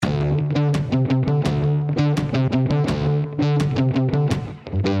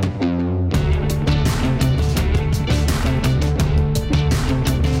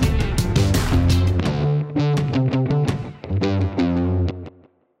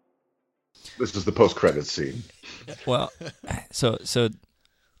This is the post-credits scene. Well, so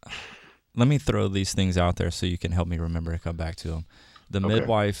let me throw these things out there so you can help me remember to come back to them. The Okay.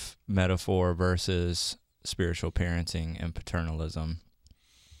 midwife metaphor versus spiritual parenting and paternalism,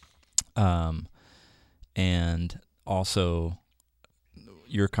 and also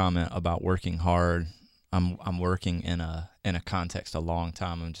your comment about working hard. I'm working in a context a long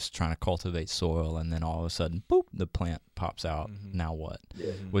time. I'm just trying to cultivate soil, and then all of a sudden, boop, the plant pops out. Now what?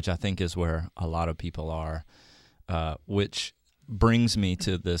 Yeah. Which I think is where a lot of people are, which brings me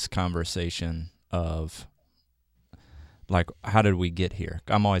to this conversation of, like, how did we get here?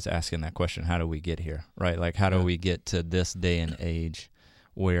 I'm always asking that question, how do we get here, right? Like, how do we get to this day and age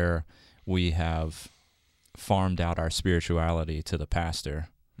where we have farmed out our spirituality to the pastor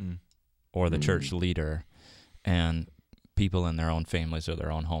or the church leader, and people in their own families or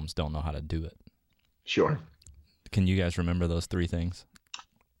their own homes don't know how to do it? Sure. Can you guys remember those three things?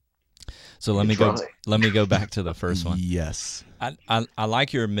 So let me go back to the first one. Yes. I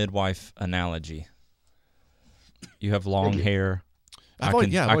like your midwife analogy. You have long hair. I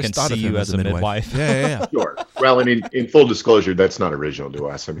can see you as a midwife. Yeah. Sure. Well, and in full disclosure, that's not original to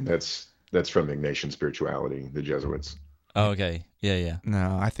us. I mean, that's from Ignatian spirituality, the Jesuits. Okay. Yeah.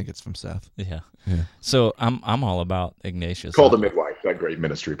 No, I think it's from Seth. Yeah. So I'm all about Ignatius. Call the Midwife, that great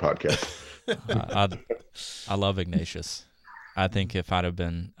ministry podcast. I love Ignatius. I think if I'd have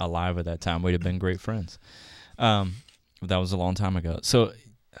been alive at that time, we'd have been great friends. That was a long time ago. So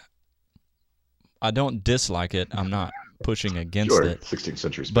I don't dislike it. I'm not pushing against it. 16th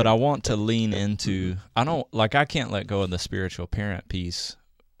century Spain. But I want to lean into, I can't let go of the spiritual parent piece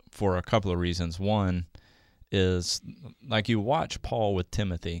for a couple of reasons. One is, like, you watch Paul with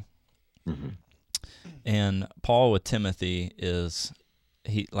Timothy, and Paul with Timothy is,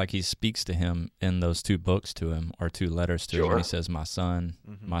 he speaks to him in those two books to him, or two letters to him, and he says, my son,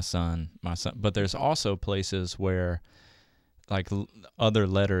 my son, my son. But there's also places where, like, other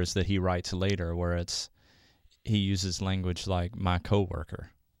letters that he writes later, where he uses language like my coworker,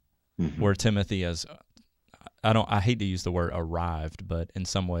 where Timothy has, I hate to use the word arrived, but in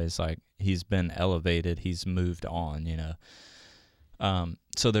some ways, like, he's been elevated, he's moved on,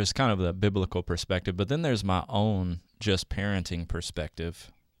 so there's kind of the biblical perspective, but then there's my own just parenting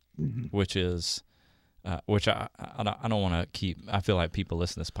perspective, which is, which I don't want to keep. I feel like people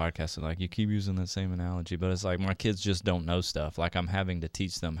listen to this podcast and like, you keep using the same analogy, but it's like my kids just don't know stuff. Like, I'm having to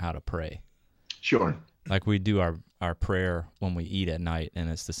teach them how to pray. Sure. Like, we do our prayer when we eat at night, and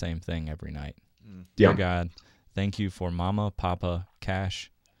it's the same thing every night. Yeah. Dear God, thank you for Mama, Papa,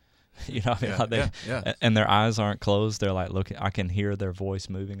 Cash. You know what I mean? Yeah. And their eyes aren't closed. They're like looking. I can hear their voice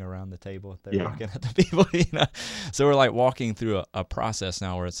moving around the table if they're looking at the people. So we're like walking through a process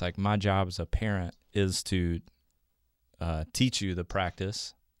now where it's like, my job as a parent is to teach you the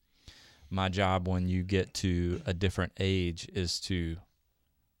practice. My job when you get to a different age is to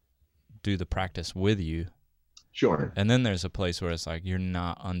do the practice with you. Sure. And then there's a place where it's like, you're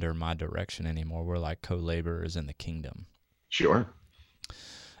not under my direction anymore. We're like co-laborers in the kingdom. Sure.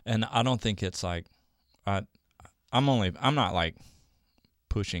 And I don't think it's like, I'm not like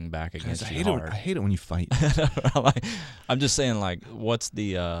pushing back against you hard. I hate it when you fight. I'm just saying, like, what's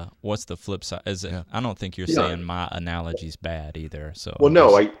the flip side? Is it? I don't think you're saying my analogy's bad either. So well,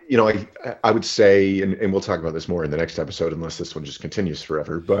 no, I would say, and we'll talk about this more in the next episode, unless this one just continues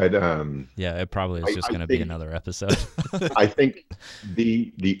forever. But yeah, it probably is just going to be another episode. I think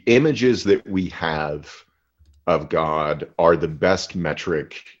the images that we have of God are the best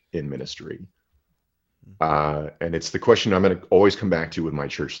metric in ministry. And it's the question I'm going to always come back to with my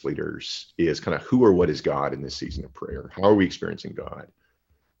church leaders is kind of who or what is God in this season of prayer? How are we experiencing God?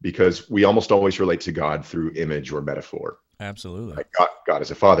 Because we almost always relate to God through image or metaphor. Absolutely. Like God is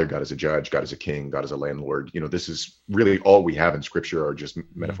a father, God is a judge, God is a king, God is a landlord. This is really all we have in scripture are just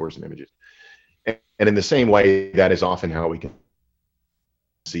metaphors and images. And in the same way, that is often how we can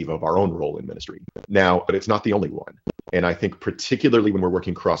conceive of our own role in ministry. Now, but it's not the only one. And I think particularly when we're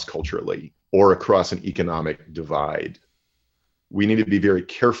working cross-culturally or across an economic divide, we need to be very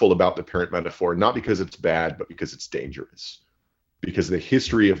careful about the parent metaphor, not because it's bad, but because it's dangerous. Because the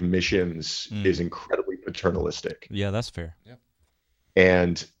history of missions is incredibly paternalistic. Yeah, that's fair. Yeah.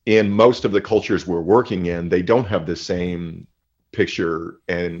 And in most of the cultures we're working in, they don't have the same picture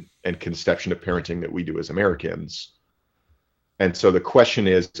and conception of parenting that we do as Americans. And so the question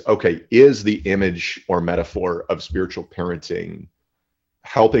is, okay, is the image or metaphor of spiritual parenting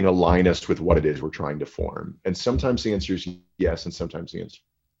helping align us with what it is we're trying to form? And sometimes the answer is yes, and sometimes the answer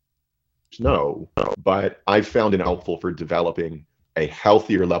is no. But I've found it helpful for developing a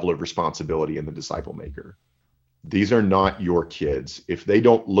healthier level of responsibility in the disciple maker. These are not your kids. If they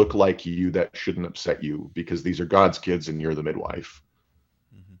don't look like you, that shouldn't upset you, because these are God's kids and you're the midwife.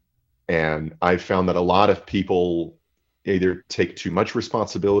 Mhm. And I've found that a lot of people either take too much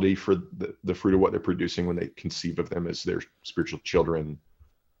responsibility for the fruit of what they're producing when they conceive of them as their spiritual children.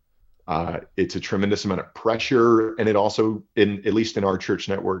 It's a tremendous amount of pressure, and it also, at least in our church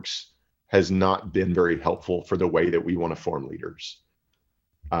networks, has not been very helpful for the way that we want to form leaders.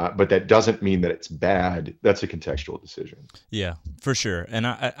 But that doesn't mean that it's bad. That's a contextual decision. Yeah, for sure. And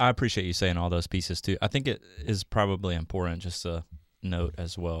I appreciate you saying all those pieces too. I think it is probably important just to note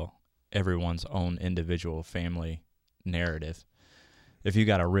as well everyone's own individual family narrative. If you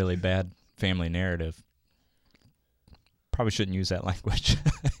got a really bad family narrative, probably shouldn't use that language.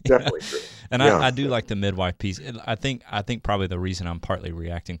 Definitely true. And Yeah. I do like the midwife piece. I think probably the reason I'm partly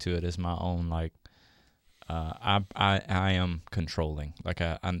reacting to it is my own, like, I am controlling. Like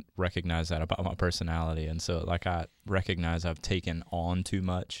I recognize that about my personality, and so like I recognize I've taken on too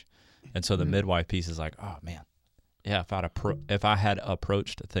much, and so the midwife piece is like, oh man, yeah. If I had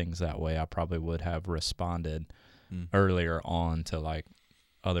approached things that way, I probably would have responded earlier on to like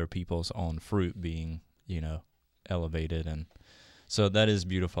other people's own fruit being, elevated, and so that is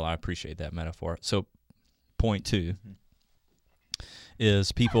beautiful. I appreciate that metaphor. So, point 2.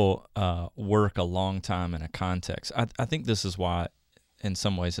 Is people work a long time in a context. I think this is why, in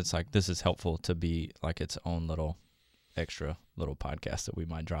some ways, it's like this is helpful to be like its own little extra little podcast that we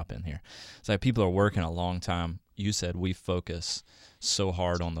might drop in here. It's like people are working a long time. You said we focus so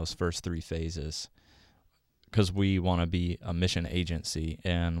hard on those first 3 phases because we want to be a mission agency,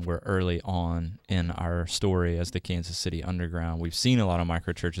 and we're early on in our story as the Kansas City Underground. We've seen a lot of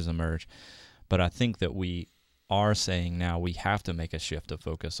microchurches emerge, but I think that we are saying now we have to make a shift to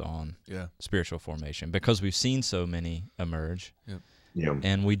focus on spiritual formation because we've seen so many emerge,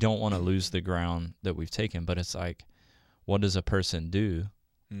 and we don't want to lose the ground that we've taken. But it's like, what does a person do?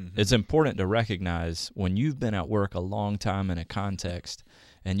 It's important to recognize when you've been at work a long time in a context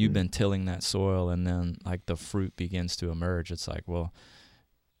and you've been tilling that soil, and then like the fruit begins to emerge. It's like, well,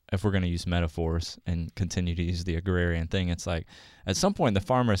 if we're going to use metaphors and continue to use the agrarian thing, it's like at some point the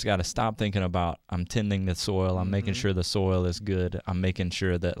farmer's got to stop thinking about, I'm tending the soil, I'm making sure the soil is good, I'm making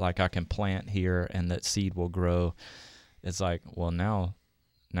sure that like I can plant here and that seed will grow. It's like, well, now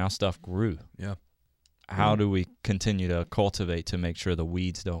stuff grew. Yeah. How do we continue to cultivate to make sure the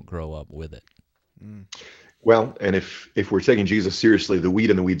weeds don't grow up with it? Well, and if we're taking Jesus seriously, the weed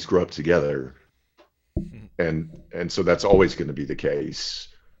and the weeds grow up together. And so that's always going to be the case.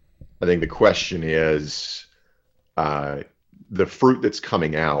 I think the question is, the fruit that's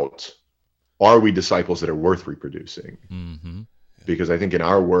coming out, are we disciples that are worth reproducing? Because I think in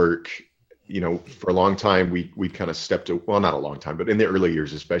our work, for a long time, we kind of not a long time, but in the early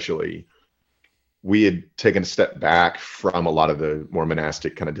years especially, we had taken a step back from a lot of the more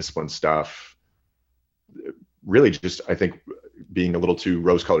monastic kind of discipline stuff. Really just, I think, being a little too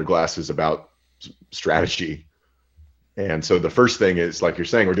rose-colored glasses about strategy. And so the first thing is, like you're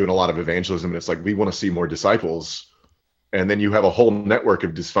saying, we're doing a lot of evangelism, and it's like we want to see more disciples. And then you have a whole network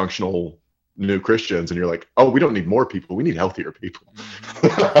of dysfunctional new Christians, and you're like, oh, we don't need more people. We need healthier people.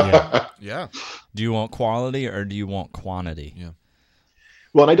 Yeah. Do you want quality or do you want quantity? Yeah.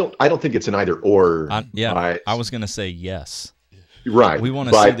 Well, and I don't think it's an either or. I was going to say yes. Right. We want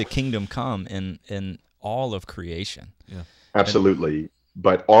to see the kingdom come in all of creation. Yeah. Absolutely.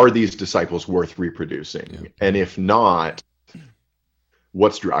 But are these disciples worth reproducing? Yeah. And if not,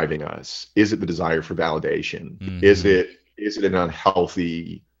 what's driving us? Is it the desire for validation? Is it an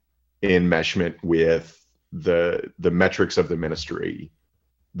unhealthy enmeshment with the metrics of the ministry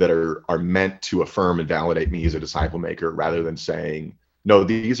that are meant to affirm and validate me as a disciple maker, rather than saying, no,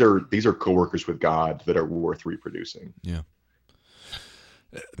 these are co-workers with God that are worth reproducing? Yeah.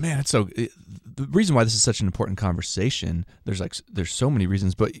 Man, the reason why this is such an important conversation, there's so many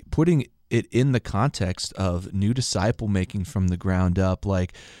reasons, but putting it in the context of new disciple making from the ground up,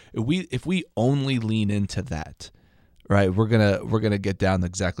 like if we only lean into that, right, we're gonna get down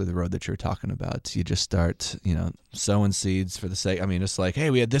exactly the road that you're talking about. You just start, sowing seeds for the sake. I mean, it's like, hey,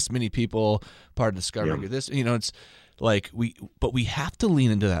 we had this many people part of Discovery. This, it's like but we have to lean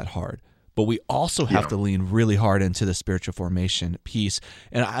into that hard. But we also have to lean really hard into the spiritual formation piece.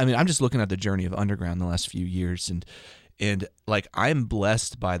 And I mean, I'm just looking at the journey of Underground the last few years, and And like, I'm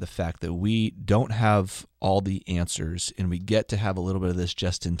blessed by the fact that we don't have all the answers, and we get to have a little bit of this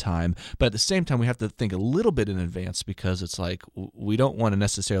just in time. But at the same time, we have to think a little bit in advance, because it's like we don't want to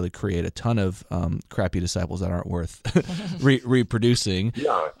necessarily create a ton of crappy disciples that aren't worth reproducing.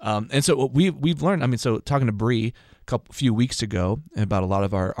 Yeah. And so what we've learned. I mean, so talking to Bree a few weeks ago about a lot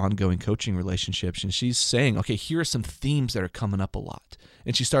of our ongoing coaching relationships, and she's saying, okay, here are some themes that are coming up a lot,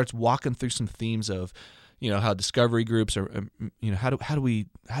 and she starts walking through some themes of, how discovery groups are, how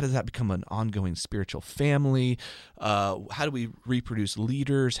does that become an ongoing spiritual family? How do we reproduce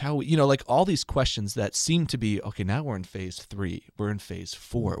leaders? Like all these questions that seem to be, okay, now we're in phase 3, we're in phase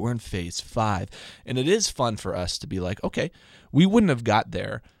 4, we're in phase 5. And it is fun for us to be like, okay, we wouldn't have got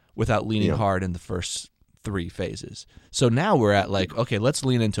there without leaning hard in the first 3 phases. So now we're at like, okay, let's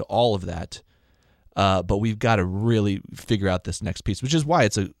lean into all of that. But we've got to really figure out this next piece, which is why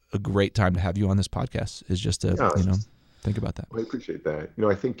it's a great time to have you on this podcast, is just to, think about that. Well, I appreciate that.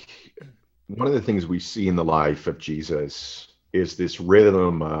 I think one of the things we see in the life of Jesus is this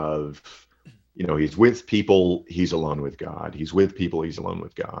rhythm of, he's with people, he's alone with God. He's with people, he's alone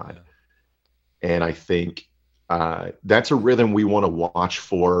with God. Yeah. And I think that's a rhythm we want to watch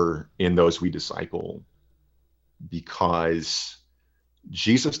for in those we disciple, because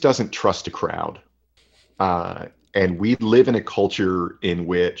Jesus doesn't trust a crowd. And we live in a culture in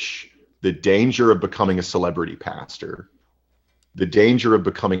which the danger of becoming a celebrity pastor, the danger of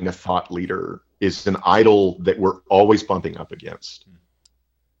becoming a thought leader, is an idol that we're always bumping up against.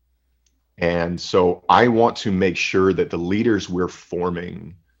 And so I want to make sure that the leaders we're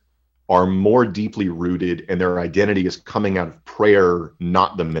forming are more deeply rooted, and their identity is coming out of prayer,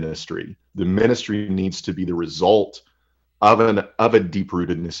 not the ministry. The ministry needs to be the result of a deep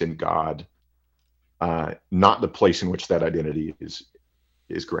rootedness in God, not the place in which that identity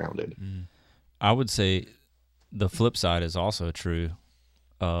is grounded. I would say the flip side is also true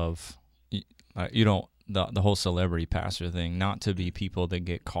of the whole celebrity pastor thing, not to be people that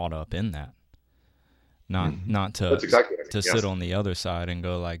get caught up in that. Not to That's exactly right. to sit on the other side and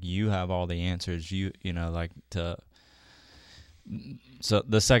go like, you have all the answers, So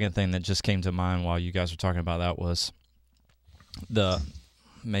the second thing that just came to mind while you guys were talking about that was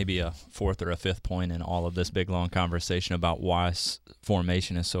maybe a fourth or a fifth point in all of this big long conversation about why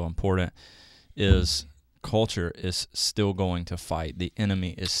formation is so important is culture is still going to fight. The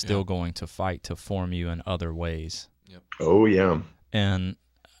enemy is still going to fight to form you in other ways. Yep. Oh, yeah. And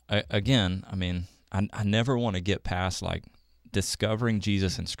I never want to get past like discovering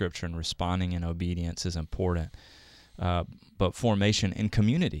Jesus in Scripture and responding in obedience is important. But formation in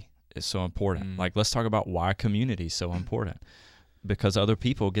community is so important. Like, let's talk about why community is so important. Because other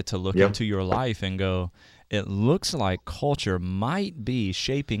people get to look into your life and go, it looks like culture might be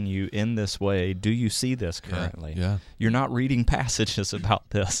shaping you in this way. Do you see this currently? Yeah. You're not reading passages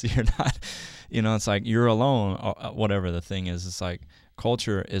about this. You're not, it's like you're alone, whatever the thing is. It's like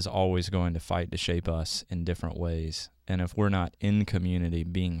culture is always going to fight to shape us in different ways. And if we're not in community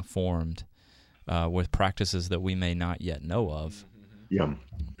being formed with practices that we may not yet know of,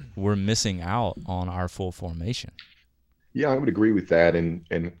 we're missing out on our full formation. Yeah, I would agree with that,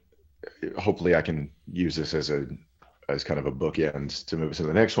 and hopefully I can use this as kind of a bookend to move us to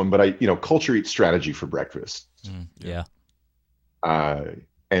the next one. But culture eats strategy for breakfast.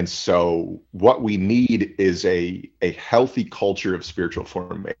 And so what we need is a healthy culture of spiritual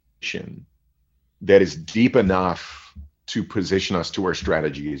formation that is deep enough to position us to where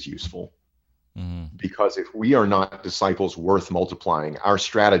strategy is useful. Because if we are not disciples worth multiplying, our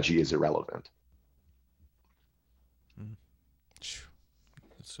strategy is irrelevant.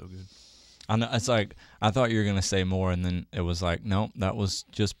 So good. I know, it's like I thought you were going to say more, and then it was like, no, that was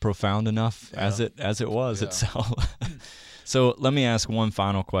just profound enough as it was itself. So let me ask one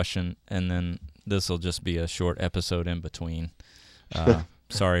final question, and then this will just be a short episode in between.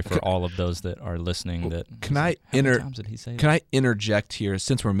 Sorry for all of those that are listening. Can I interject here,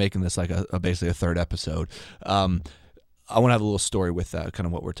 since we're making this like basically a third episode? I want to have a little story with that, kind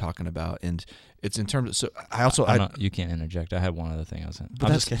of what we're talking about, and it's in terms of. So I also you can't interject. I had one other thing I was saying.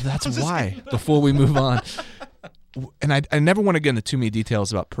 That's why. Before we move on, and I never want to get into too many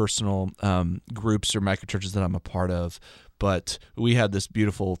details about personal groups or microchurches that I'm a part of, but we had this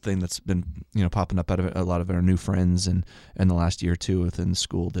beautiful thing that's been popping up out of a lot of our new friends and in the last year or two within the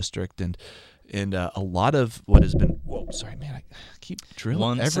school district, and a lot of what has been. Whoa, sorry, man! I keep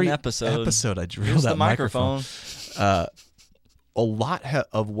drilling every episode. I drill that the microphone. A lot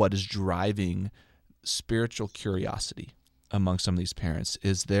of what is driving spiritual curiosity among some of these parents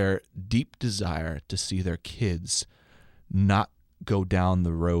is their deep desire to see their kids not go down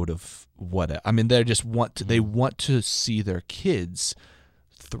the road of they just want to, they want to see their kids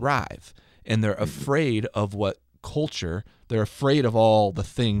thrive, and they're afraid of what culture, they're afraid of all the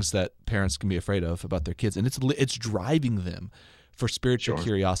things that parents can be afraid of about their kids, and it's driving them for spiritual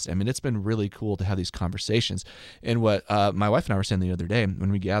curiosity. I mean, it's been really cool to have these conversations. And what my wife and I were saying the other day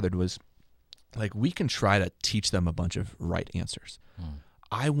when we gathered was, like, we can try to teach them a bunch of right answers.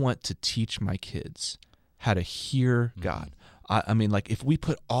 I want to teach my kids how to hear God. I mean, like, if we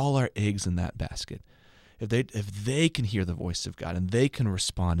put all our eggs in that basket, if they can hear the voice of God and they can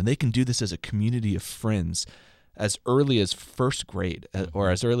respond, and they can do this as a community of friends as early as first grade, or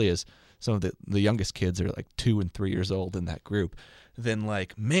as early as some of the youngest kids are like 2 and 3 years old in that group, then,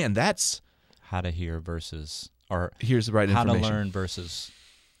 like, man, that's how to hear versus, or here's the right how information. to learn versus,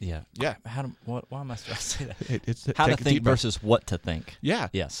 yeah. How to why am I supposed to say that? It's how to think versus what to think. Yeah.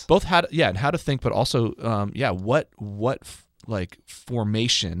 Yes. Both and how to think, but also what like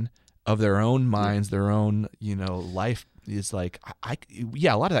formation of their own minds, their own, life is like. A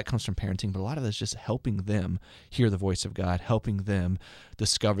lot of that comes from parenting, but a lot of that is just helping them hear the voice of God, helping them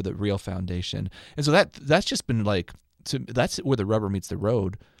discover the real foundation. And so that's just been like, that's where the rubber meets the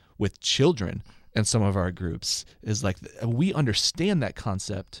road with children. And some of our groups is like, we understand that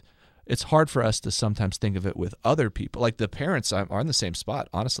concept. It's hard for us to sometimes think of it with other people. Like, the parents are in the same spot,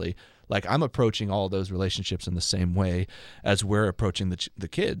 honestly. Like, I'm approaching all those relationships in the same way as we're approaching the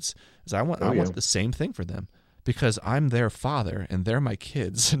kids. Is I want the same thing for them, because I'm their father and they're my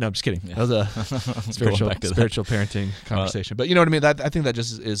kids. No, I'm just kidding. Yeah. That was a spiritual parenting conversation. But you know what I mean? I think that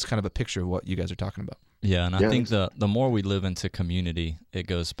just is kind of a picture of what you guys are talking about. Yeah, and I think the more we live into community, it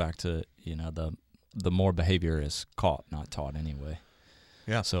goes back to, the more behavior is caught, not taught anyway.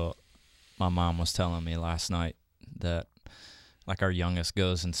 Yeah. So my mom was telling me last night that, like, our youngest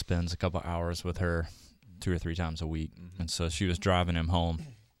goes and spends a couple hours with her 2 or 3 times a week. And so she was driving him home,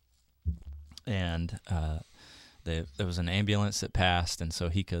 and there was an ambulance that passed, and so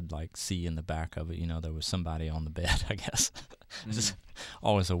he could, like, see in the back of it, there was somebody on the bed, I guess. Just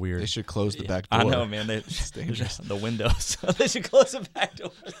always a weird. They should close the back door. I know, man. It's dangerous. The windows. They should close the back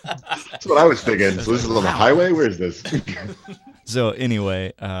door. That's what I was thinking. So this is on the highway? Where is this? So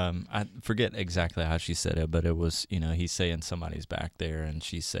anyway, I forget exactly how she said it, but it was, he's saying somebody's back there, and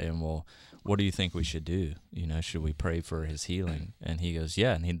she's saying, well, what do you think we should do? Should we pray for his healing? And he goes,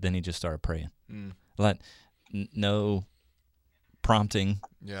 yeah. And then he just started praying. Like, no prompting.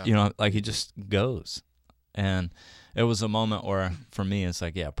 Yeah. Like, he just goes. And it was a moment where, for me, it's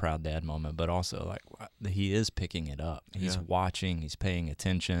like, proud dad moment, but also, like, he is picking it up. He's watching, he's paying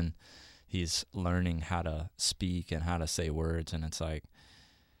attention, he's learning how to speak and how to say words. And it's like,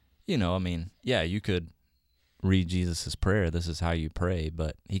 you could read Jesus' prayer. This is how you pray,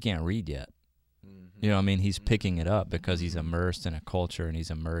 but he can't read yet. He's picking it up because he's immersed in a culture and he's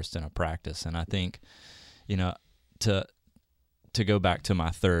immersed in a practice. And I think, to go back to my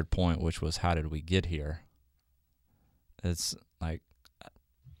third point, which was, how did we get here? It's like,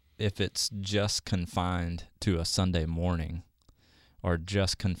 if it's just confined to a Sunday morning, or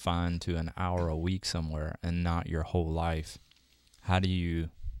just confined to an hour a week somewhere and not your whole life, how do you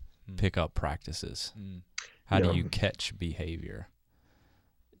pick up practices? How do you catch behavior?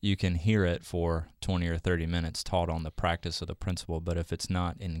 You can hear it for 20 or 30 minutes taught on the practice of the principle, but if it's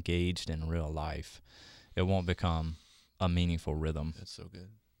not engaged in real life, it won't become a meaningful rhythm. That's so good.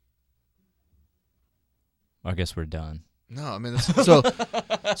 I guess we're done. No, I mean, so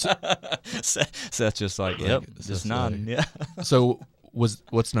Seth just like, yep, just nodding. Yeah. So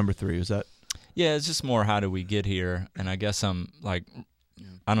what's number 3? Is that? Yeah, it's just more, how do we get here? And I guess I'm like,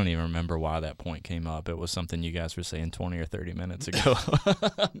 I don't even remember why that point came up. It was something you guys were saying 20 or 30 minutes ago.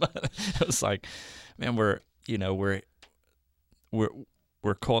 But it was like, man, we're in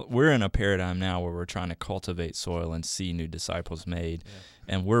a paradigm now where we're trying to cultivate soil and see new disciples made,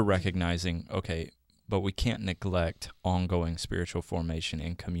 and we're recognizing, okay, but we can't neglect ongoing spiritual formation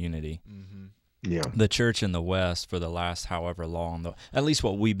in community. Yeah. The church in the West, for the last however long, at least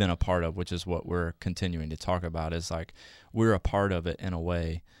what we've been a part of, which is what we're continuing to talk about, is like, we're a part of it in a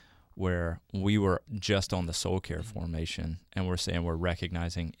way where we were just on the soul care formation, and we're saying, we're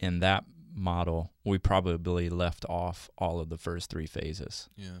recognizing in that model, we probably left off all of the first 3 phases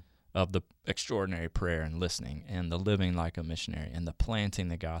of the extraordinary prayer and listening and the living like a missionary and the planting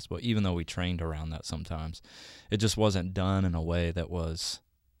the gospel. Even though we trained around that sometimes, it just wasn't done in a way that was,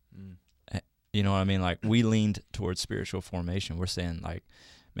 you know what I mean? Like, we leaned towards spiritual formation. We're saying, like,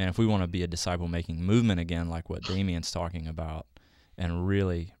 man, if we want to be a disciple-making movement again, like what Damien's talking about, and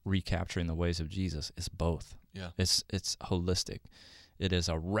really recapturing the ways of Jesus, it's both. Yeah. It's holistic. It is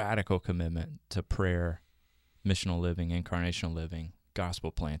a radical commitment to prayer missional living, incarnational living,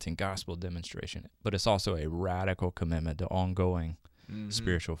 gospel planting, gospel demonstration, but it's also a radical commitment to ongoing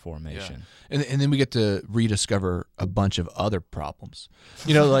spiritual formation. Yeah. And then we get to rediscover a bunch of other problems.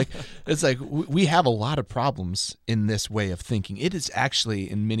 You know, like it's like we have a lot of problems in this way of thinking. It is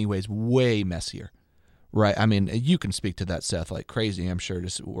actually in many ways way messier, right? I mean, you can speak to that, Seth, like crazy, I'm sure,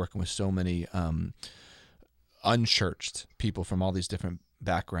 just working with so many unchurched people from all these different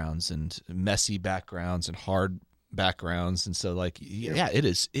backgrounds and messy backgrounds and hard backgrounds. And so like, yeah, it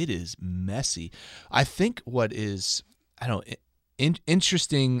is messy. I think what is,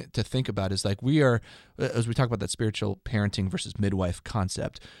 interesting to think about is like we are, as we talk about that spiritual parenting versus midwife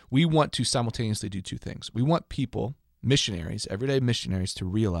concept, we want to simultaneously do two things. We want people, missionaries, everyday missionaries, to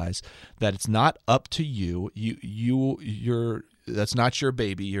realize that it's not up to you. You're that's not your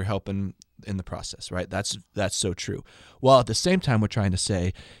baby. You're helping in the process, right? That's so true. While at the same time, we're trying to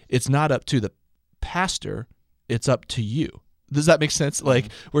say it's not up to the pastor. It's up to you. Does that make sense? Like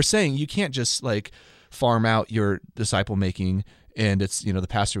we're saying you can't just like farm out your disciple making and it's, the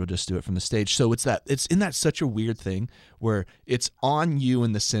pastor will just do it from the stage. So it's in that such a weird thing where it's on you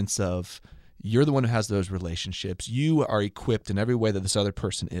in the sense of you're the one who has those relationships. You are equipped in every way that this other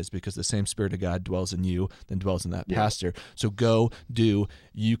person is because the same Spirit of God dwells in you than dwells in that pastor. So go do,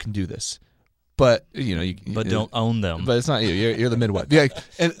 you can do this. But, but don't own them. But it's not you. You're the midwife. Yeah.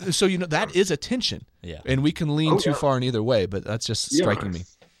 And so, that is a tension. Yeah. And we can lean too far in either way, but that's just striking me.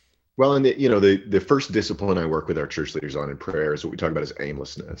 Well, and the first discipline I work with our church leaders on in prayer is what we talk about as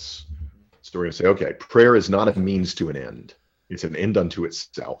aimlessness. So we're going to say, okay, prayer is not a means to an end. It's an end unto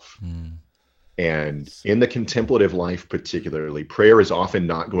itself. And in the contemplative life particularly, prayer is often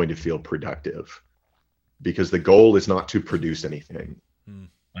not going to feel productive because the goal is not to produce anything.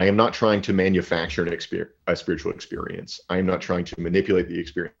 I am not trying to manufacture a spiritual experience. I am not trying to manipulate the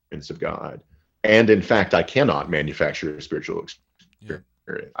experience of God. And in fact, I cannot manufacture a spiritual experience.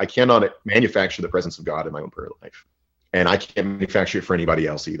 I cannot manufacture the presence of God in my own prayer life. And I can't manufacture it for anybody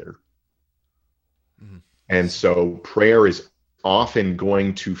else either. And so prayer is often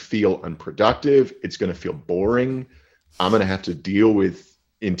going to feel unproductive. It's going to feel boring. I'm going to have to deal with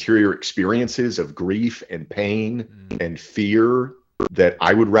interior experiences of grief and pain and fear that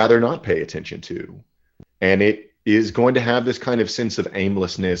I would rather not pay attention to. And it is going to have this kind of sense of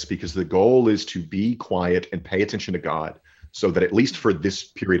aimlessness because the goal is to be quiet and pay attention to God so that at least for this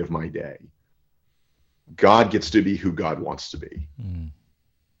period of my day, God gets to be who God wants to be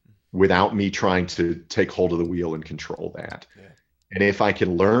without me trying to take hold of the wheel and control that. And if I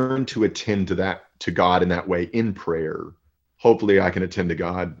can learn to attend to God in that way in prayer, hopefully I can attend to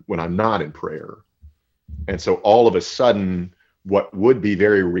God when I'm not in prayer. And so all of a sudden, what would be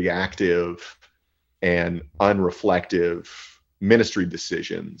very reactive and unreflective ministry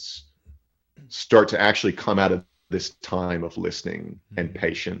decisions start to actually come out of this time of listening and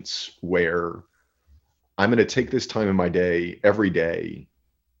patience where I'm going to take this time in my day every day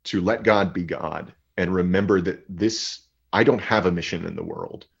to let God be God and remember that I don't have a mission in the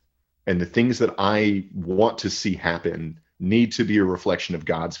world. And the things that I want to see happen need to be a reflection of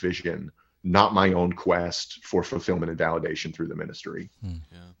God's vision, not my own quest for fulfillment and validation through the ministry.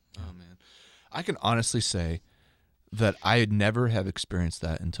 Yeah. Oh man. I can honestly say that I had never have experienced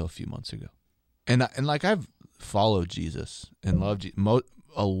that until a few months ago. And like I've followed Jesus and loved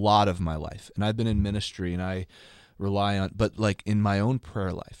a lot of my life. And I've been in ministry and I rely on, but like in my own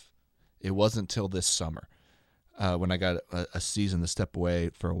prayer life, it wasn't till this summer when I got a season to step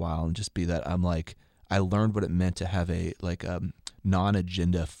away for a while and just be that I'm like, I learned what it meant to have a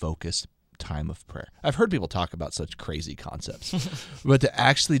non-agenda focused time of prayer. I've heard people talk about such crazy concepts, but to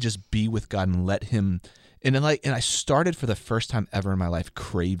actually just be with God and let Him, and I started for the first time ever in my life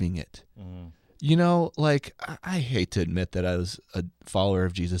craving it. I hate to admit that I was a follower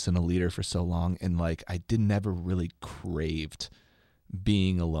of Jesus and a leader for so long, and I never really craved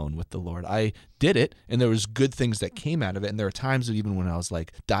being alone with the Lord. I did it, and there was good things that came out of it, and there were times even when I was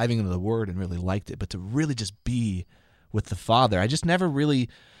diving into the Word and really liked it, but to really just be with the Father, I just never really.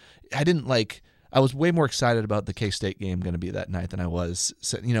 I was way more excited about the K-State game going to be that night than I was,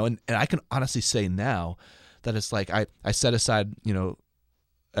 and I can honestly say now that it's I set aside,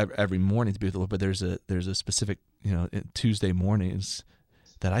 every morning to be with the Lord, but there's a specific, Tuesday mornings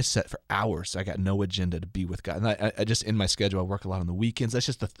that I set for hours. I got no agenda to be with God. And I just, in my schedule, I work a lot on the weekends. That's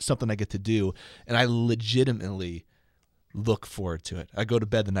just something I get to do. And I legitimately look forward to it. I go to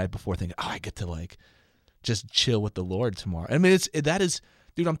bed the night before thinking, I get to just chill with the Lord tomorrow. I mean,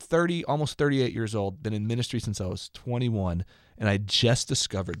 dude, I'm 30, almost 38 years old, been in ministry since I was 21, and I just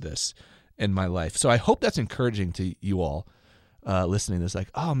discovered this in my life. So I hope that's encouraging to you all listening to this.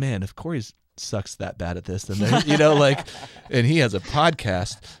 Oh man, if Corey's sucks that bad at this, then and he has a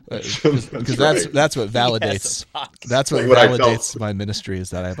podcast because that's what validates my ministry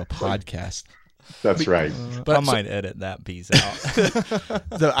is that I have a podcast. That's right. But I might edit that piece out.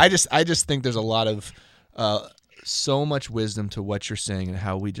 So I just think there's a lot of so much wisdom to what you're saying and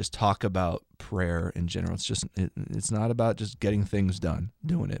how we just talk about prayer in general. It's not about just getting things done,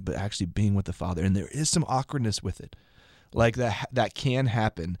 doing it, but actually being with the Father. And there is some awkwardness with it. That can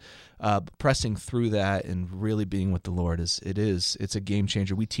happen. Pressing through that and really being with the Lord it's a game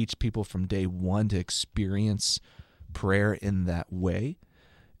changer. We teach people from day one to experience prayer in that way.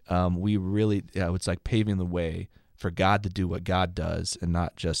 We really, it's like paving the way for God to do what God does and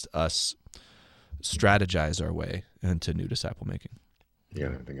not just us strategize our way into new disciple making. Yeah,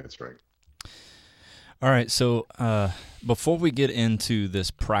 I think that's right. All right, so before we get into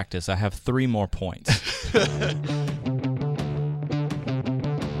this practice, I have 3 more points.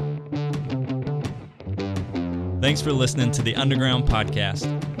 Thanks for listening to the Underground Podcast.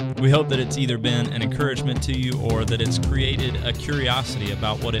 We hope that it's either been an encouragement to you or that it's created a curiosity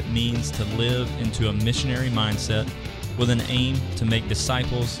about what it means to live into a missionary mindset with an aim to make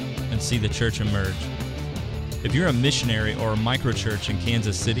disciples and see the church emerge. If you're a missionary or a microchurch in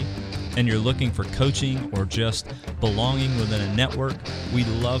Kansas City and you're looking for coaching or just belonging within a network, we'd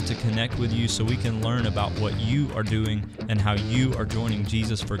love to connect with you so we can learn about what you are doing and how you are joining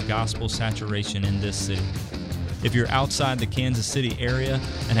Jesus for gospel saturation in this city. If you're outside the Kansas City area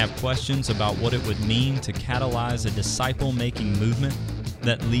and have questions about what it would mean to catalyze a disciple-making movement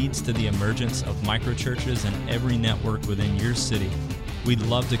that leads to the emergence of microchurches in every network within your city, we'd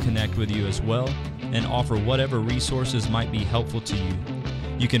love to connect with you as well and offer whatever resources might be helpful to you.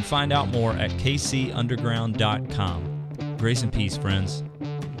 You can find out more at kcunderground.com. Grace and peace, friends.